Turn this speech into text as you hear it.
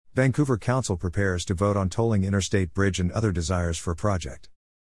Vancouver Council prepares to vote on tolling interstate bridge and other desires for project.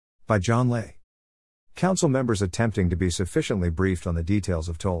 By John Lay. Council members attempting to be sufficiently briefed on the details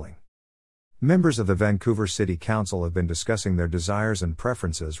of tolling. Members of the Vancouver City Council have been discussing their desires and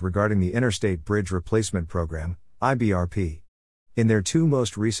preferences regarding the Interstate Bridge Replacement Program, IBRP. In their two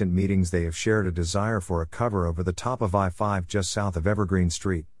most recent meetings, they have shared a desire for a cover over the top of I-5 just south of Evergreen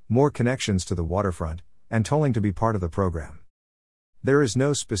Street, more connections to the waterfront, and tolling to be part of the program. There is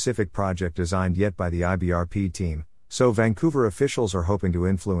no specific project designed yet by the IBRP team, so Vancouver officials are hoping to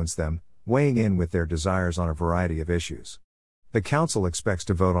influence them, weighing in with their desires on a variety of issues. The Council expects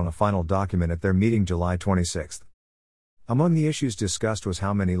to vote on a final document at their meeting July 26. Among the issues discussed was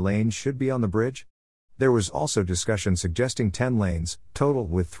how many lanes should be on the bridge. There was also discussion suggesting 10 lanes, total,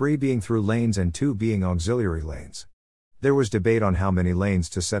 with 3 being through lanes and 2 being auxiliary lanes. There was debate on how many lanes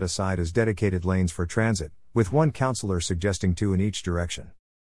to set aside as dedicated lanes for transit, with one councillor suggesting 2 in each direction.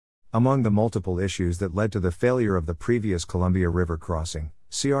 Among the multiple issues that led to the failure of the previous Columbia River Crossing,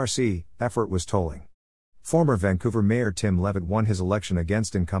 CRC, effort was tolling. Former Vancouver Mayor Tim Levitt won his election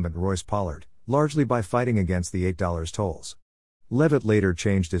against incumbent Royce Pollard, largely by fighting against the $8 tolls. Levitt later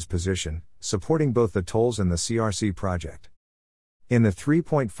changed his position, supporting both the tolls and the CRC project. In the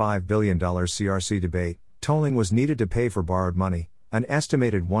 $3.5 billion CRC debate, tolling was needed to pay for borrowed money, an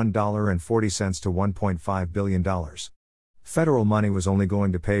estimated $1.40 to $1.5 billion. Federal money was only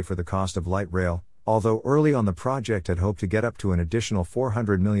going to pay for the cost of light rail, although early on the project had hoped to get up to an additional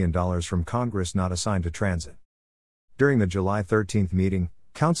 $400 million from Congress not assigned to transit. During the July 13 meeting,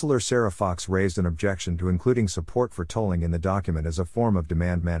 Councillor Sarah Fox raised an objection to including support for tolling in the document as a form of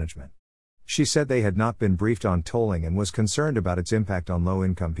demand management. She said they had not been briefed on tolling and was concerned about its impact on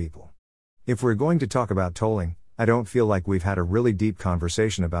low-income people. "If we're going to talk about tolling, I don't feel like we've had a really deep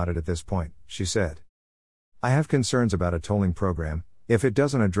conversation about it at this point," she said. "I have concerns about a tolling program, if it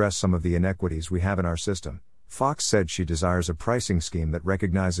doesn't address some of the inequities we have in our system." Fox said she desires a pricing scheme that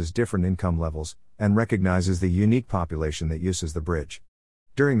recognizes different income levels, and recognizes the unique population that uses the bridge.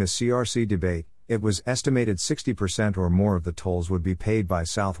 During the CRC debate, it was estimated 60% or more of the tolls would be paid by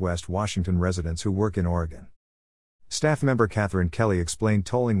Southwest Washington residents who work in Oregon. Staff member Catherine Kelly explained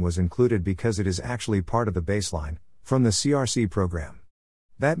tolling was included because it is actually part of the baseline, from the CRC program.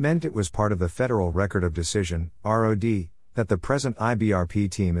 That meant it was part of the Federal Record of Decision, ROD, that the present IBRP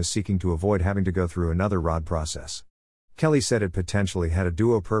team is seeking to avoid having to go through another ROD process. Kelly said it potentially had a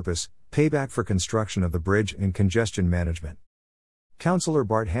dual purpose, payback for construction of the bridge and congestion management. Councillor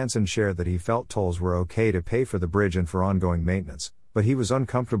Bart Hansen shared that he felt tolls were okay to pay for the bridge and for ongoing maintenance, but he was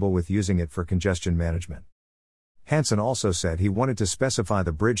uncomfortable with using it for congestion management. Hansen also said he wanted to specify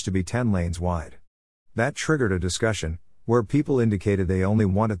the bridge to be 10 lanes wide. That triggered a discussion, where people indicated they only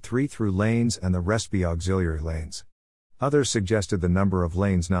wanted 3 through lanes and the rest be auxiliary lanes. Others suggested the number of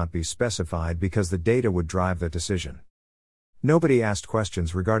lanes not be specified because the data would drive the decision. Nobody asked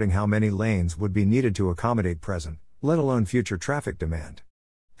questions regarding how many lanes would be needed to accommodate present, let alone future traffic demand.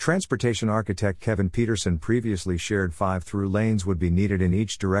 Transportation architect Kevin Peterson previously shared 5 through lanes would be needed in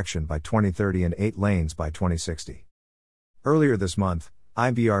each direction by 2030 and 8 lanes by 2060. Earlier this month,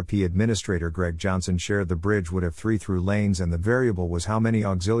 IBRP Administrator Greg Johnson shared the bridge would have 3 through lanes and the variable was how many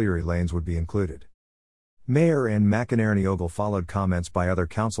auxiliary lanes would be included. Mayor Ann McInerney Ogle followed comments by other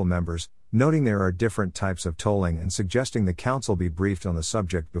council members, noting there are different types of tolling and suggesting the council be briefed on the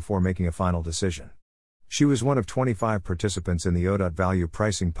subject before making a final decision. She was one of 25 participants in the ODOT Value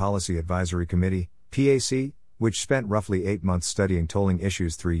Pricing Policy Advisory Committee, PAC, which spent roughly 8 months studying tolling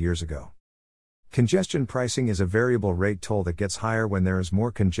issues 3 years ago. Congestion pricing is a variable rate toll that gets higher when there is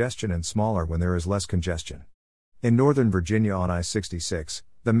more congestion and smaller when there is less congestion. In Northern Virginia on I-66,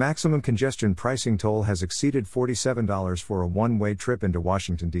 the maximum congestion pricing toll has exceeded $47 for a one-way trip into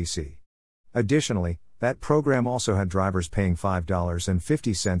Washington, D.C. Additionally, that program also had drivers paying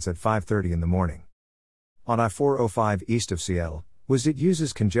 $5.50 at 5:30 in the morning. On I-405 east of Seattle, WSDOT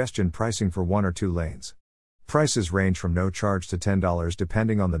uses congestion pricing for 1 or 2 lanes. Prices range from no charge to $10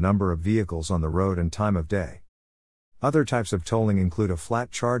 depending on the number of vehicles on the road and time of day. Other types of tolling include a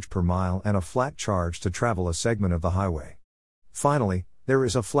flat charge per mile and a flat charge to travel a segment of the highway. Finally, there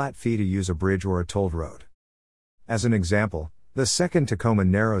is a flat fee to use a bridge or a tolled road. As an example, the second Tacoma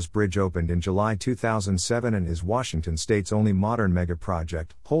Narrows Bridge opened in July 2007 and is Washington State's only modern mega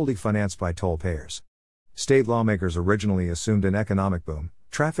project, wholly financed by toll payers. State lawmakers originally assumed an economic boom,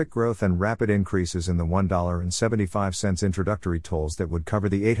 traffic growth and rapid increases in the $1.75 introductory tolls that would cover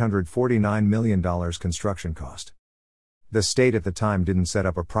the $849 million construction cost. The state at the time didn't set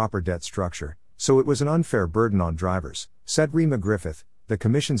up a proper debt structure, so it was an unfair burden on drivers, said Rima Griffith, the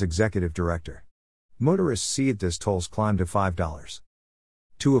Commission's executive director. Motorists seethed as tolls climbed to $5.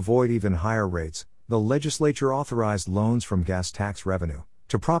 To avoid even higher rates, the legislature authorized loans from gas tax revenue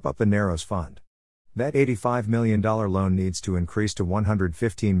to prop up the Narrows Fund. That $85 million loan needs to increase to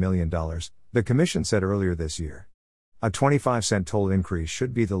 $115 million, the Commission said earlier this year. A 25-cent toll increase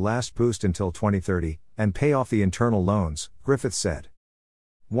should be the last boost until 2030, and pay off the internal loans, Griffith said.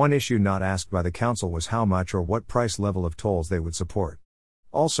 One issue not asked by the Council was how much or what price level of tolls they would support.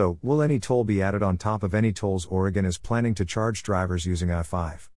 Also, will any toll be added on top of any tolls Oregon is planning to charge drivers using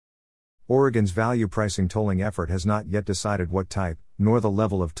I-5? Oregon's value pricing tolling effort has not yet decided what type, nor the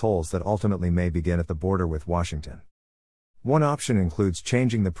level of tolls that ultimately may begin at the border with Washington. One option includes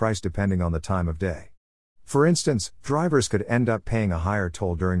changing the price depending on the time of day. For instance, drivers could end up paying a higher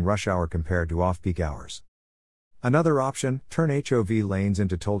toll during rush hour compared to off-peak hours. Another option, turn HOV lanes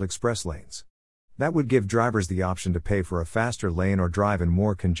into tolled express lanes. That would give drivers the option to pay for a faster lane or drive in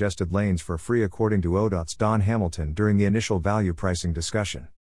more congested lanes for free, according to ODOT's Don Hamilton during the initial value pricing discussion.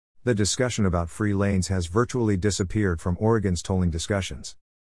 The discussion about free lanes has virtually disappeared from Oregon's tolling discussions.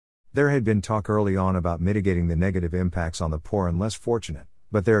 There had been talk early on about mitigating the negative impacts on the poor and less fortunate,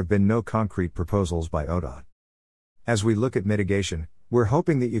 but there have been no concrete proposals by ODOT. As we look at mitigation, we're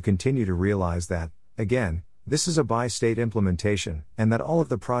hoping that you continue to realize that, again, this is a bi-state implementation, and that all of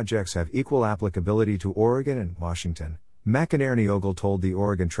the projects have equal applicability to Oregon and Washington, McInerney Ogle told the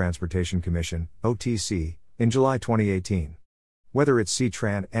Oregon Transportation Commission, OTC, in July 2018. Whether it's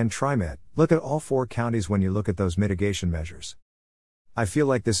CTRAN and TriMet, look at all 4 counties when you look at those mitigation measures. I feel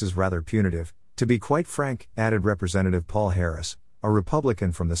like this is rather punitive, to be quite frank, added Representative Paul Harris, a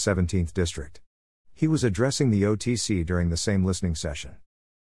Republican from the 17th District. He was addressing the OTC during the same listening session.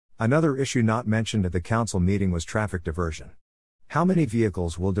 Another issue not mentioned at the council meeting was traffic diversion. How many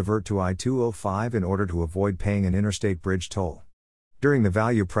vehicles will divert to I-205 in order to avoid paying an interstate bridge toll? During the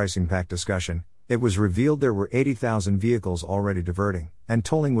value pricing pact discussion, it was revealed there were 80,000 vehicles already diverting, and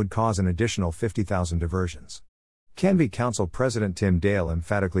tolling would cause an additional 50,000 diversions. Canby Council President Tim Dale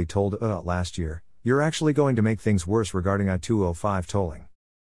emphatically told ODOT last year, "You're actually going to make things worse regarding I-205 tolling."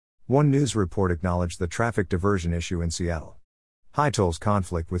 One news report acknowledged the traffic diversion issue in Seattle. High tolls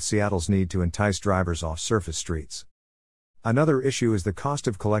conflict with Seattle's need to entice drivers off surface streets. Another issue is the cost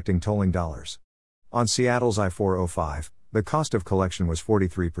of collecting tolling dollars. On Seattle's I-405, the cost of collection was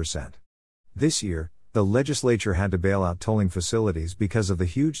 43%. This year, the legislature had to bail out tolling facilities because of the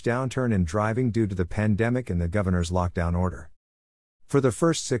huge downturn in driving due to the pandemic and the governor's lockdown order. For the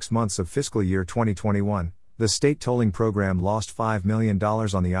first 6 months of fiscal year 2021, the state tolling program lost $5 million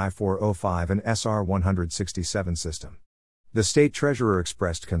on the I-405 and SR 167 system. The state treasurer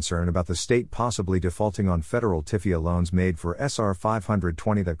expressed concern about the state possibly defaulting on federal TIFIA loans made for SR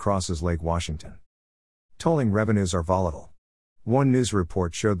 520 that crosses Lake Washington. Tolling revenues are volatile. One news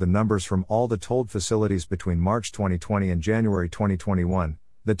report showed the numbers from all the tolled facilities between March 2020 and January 2021.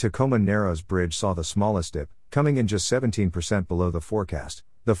 The Tacoma Narrows Bridge saw the smallest dip, coming in just 17% below the forecast.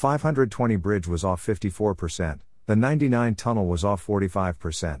 The 520 bridge was off 54%, the 99 tunnel was off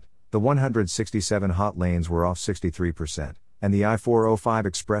 45%, the 167 hot lanes were off 63%, and the I-405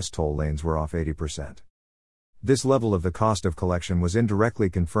 express toll lanes were off 80%. This level of the cost of collection was indirectly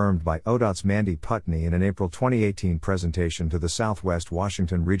confirmed by ODOT's Mandy Putney in an April 2018 presentation to the Southwest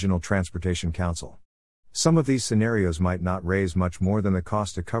Washington Regional Transportation Council. Some of these scenarios might not raise much more than the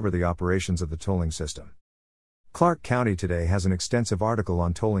cost to cover the operations of the tolling system. Clark County Today has an extensive article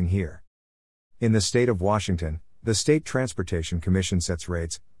on tolling here. In the state of Washington, the State Transportation Commission sets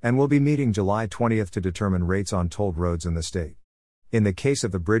rates, and will be meeting July 20 to determine rates on tolled roads in the state. In the case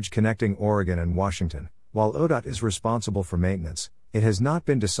of the bridge connecting Oregon and Washington, while ODOT is responsible for maintenance, it has not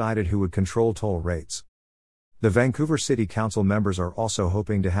been decided who would control toll rates. The Vancouver City Council members are also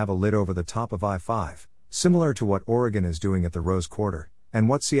hoping to have a lid over the top of I-5, similar to what Oregon is doing at the Rose Quarter, and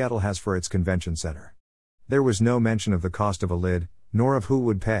what Seattle has for its convention center. There was no mention of the cost of a lid, nor of who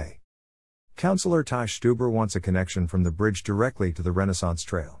would pay. Councillor Ty Stuber wants a connection from the bridge directly to the Renaissance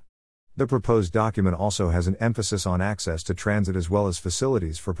Trail. The proposed document also has an emphasis on access to transit as well as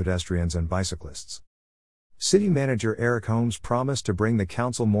facilities for pedestrians and bicyclists. City Manager Eric Holmes promised to bring the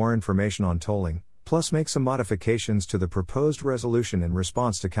council more information on tolling, plus make some modifications to the proposed resolution in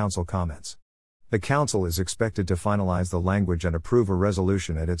response to council comments. The council is expected to finalize the language and approve a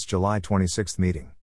resolution at its July 26 meeting.